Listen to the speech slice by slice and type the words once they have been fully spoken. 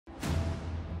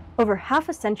Over half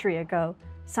a century ago,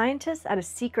 scientists at a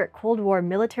secret Cold War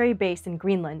military base in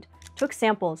Greenland took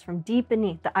samples from deep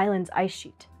beneath the island's ice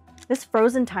sheet. This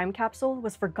frozen time capsule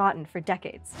was forgotten for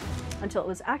decades, until it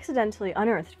was accidentally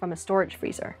unearthed from a storage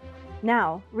freezer.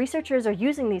 Now, researchers are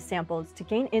using these samples to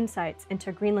gain insights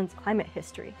into Greenland's climate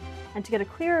history, and to get a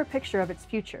clearer picture of its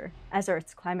future as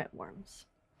Earth's climate warms.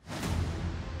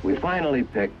 We finally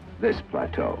picked this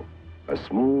plateau, a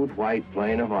smooth white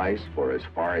plain of ice for as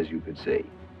far as you could see.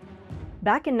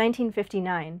 Back in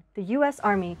 1959, the US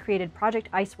Army created Project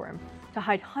Iceworm to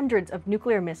hide hundreds of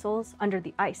nuclear missiles under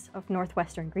the ice of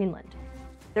northwestern Greenland.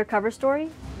 Their cover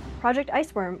story? Project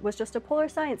Iceworm was just a polar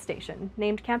science station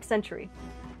named Camp Century.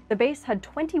 The base had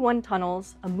 21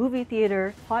 tunnels, a movie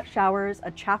theater, hot showers,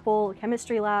 a chapel,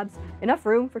 chemistry labs, enough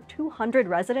room for 200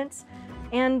 residents,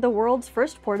 and the world's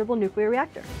first portable nuclear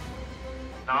reactor.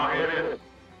 Now here it is.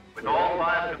 With all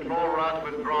 5 control rods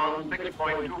withdrawn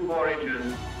 6.24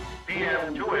 inches,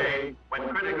 PM2A when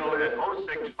critical at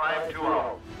 0652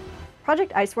 hours.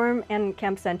 Project Iceworm and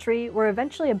Camp Century were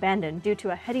eventually abandoned due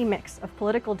to a heady mix of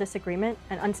political disagreement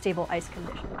and unstable ice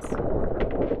conditions.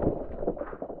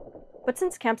 But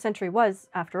since Camp Century was,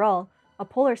 after all, a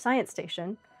polar science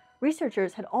station,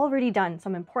 researchers had already done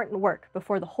some important work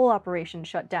before the whole operation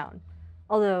shut down,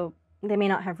 although they may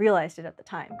not have realized it at the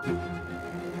time.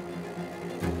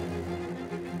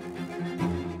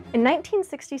 In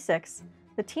 1966,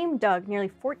 the team dug nearly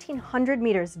 1,400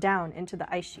 meters down into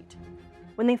the ice sheet.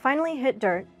 When they finally hit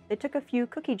dirt, they took a few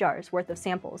cookie jars worth of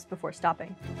samples before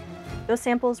stopping. Those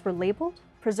samples were labeled,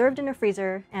 preserved in a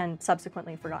freezer, and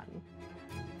subsequently forgotten.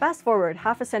 Fast forward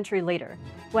half a century later,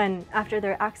 when, after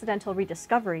their accidental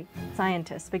rediscovery,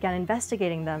 scientists began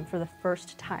investigating them for the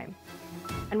first time.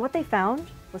 And what they found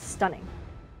was stunning.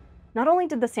 Not only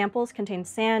did the samples contain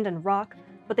sand and rock,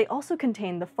 but they also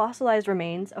contained the fossilized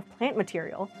remains of plant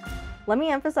material. Let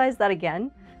me emphasize that again.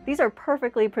 These are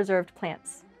perfectly preserved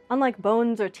plants. Unlike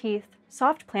bones or teeth,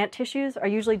 soft plant tissues are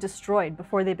usually destroyed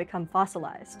before they become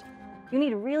fossilized. You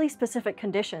need really specific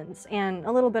conditions and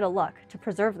a little bit of luck to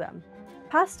preserve them.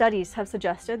 Past studies have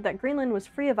suggested that Greenland was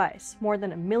free of ice more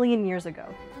than 1 million years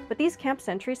ago, but these Camp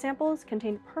Century samples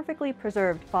contained perfectly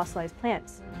preserved fossilized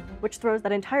plants, which throws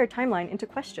that entire timeline into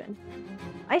question.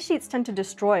 Ice sheets tend to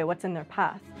destroy what's in their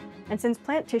path, and since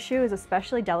plant tissue is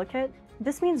especially delicate,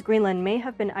 this means Greenland may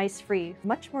have been ice-free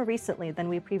much more recently than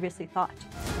we previously thought.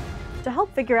 To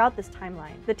help figure out this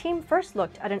timeline, the team first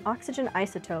looked at an oxygen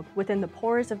isotope within the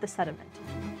pores of the sediment.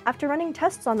 After running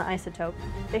tests on the isotope,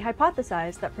 they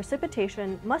hypothesized that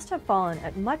precipitation must have fallen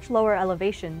at much lower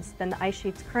elevations than the ice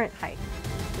sheet's current height,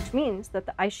 which means that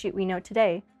the ice sheet we know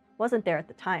today wasn't there at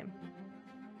the time.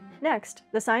 Next,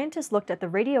 the scientists looked at the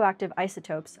radioactive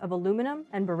isotopes of aluminum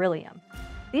and beryllium.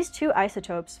 These two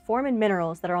isotopes form in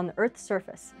minerals that are on the Earth's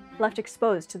surface, left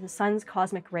exposed to the sun's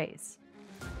cosmic rays.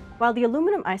 While the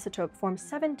aluminum isotope forms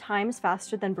 7 times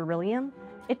faster than beryllium,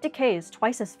 it decays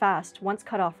twice as fast once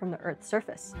cut off from the Earth's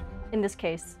surface, in this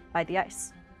case, by the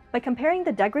ice. By comparing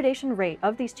the degradation rate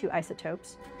of these two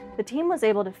isotopes, the team was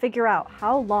able to figure out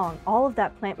how long all of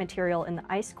that plant material in the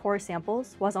ice core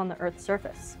samples was on the Earth's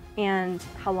surface, and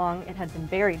how long it had been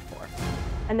buried for.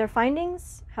 And their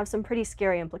findings have some pretty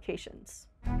scary implications.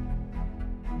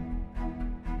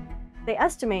 They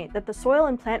estimate that the soil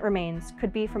and plant remains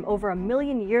could be from over 1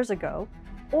 million years ago,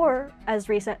 or as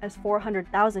recent as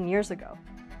 400,000 years ago.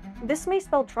 This may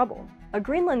spell trouble. A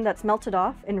Greenland that's melted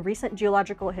off in recent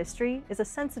geological history is a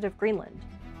sensitive Greenland.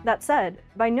 That said,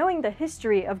 by knowing the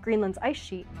history of Greenland's ice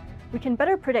sheet, we can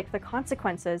better predict the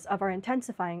consequences of our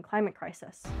intensifying climate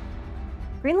crisis.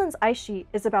 Greenland's ice sheet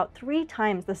is about 3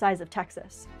 times the size of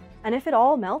Texas, and if it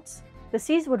all melts, the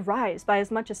seas would rise by as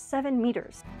much as 7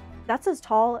 meters. That's as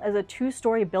tall as a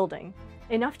 2-story building,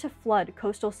 enough to flood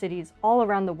coastal cities all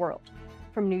around the world,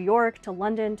 from New York to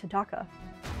London to Dhaka.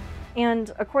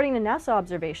 And according to NASA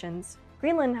observations,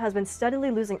 Greenland has been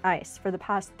steadily losing ice for the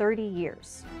past 30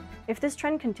 years. If this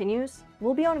trend continues,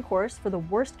 we'll be on course for the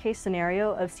worst-case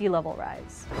scenario of sea level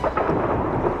rise.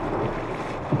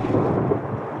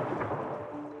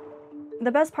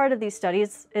 The best part of these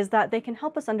studies is that they can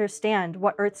help us understand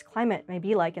what Earth's climate may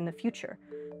be like in the future,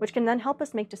 which can then help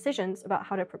us make decisions about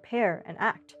how to prepare and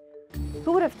act.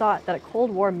 Who would have thought that a Cold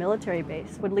War military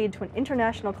base would lead to an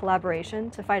international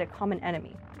collaboration to fight a common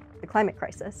enemy, the climate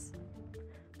crisis?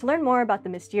 To learn more about the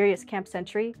mysterious Camp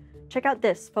Century, check out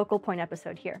this Focal Point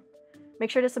episode here.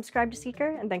 Make sure to subscribe to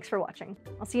Seeker, and thanks for watching.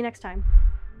 I'll see you next time.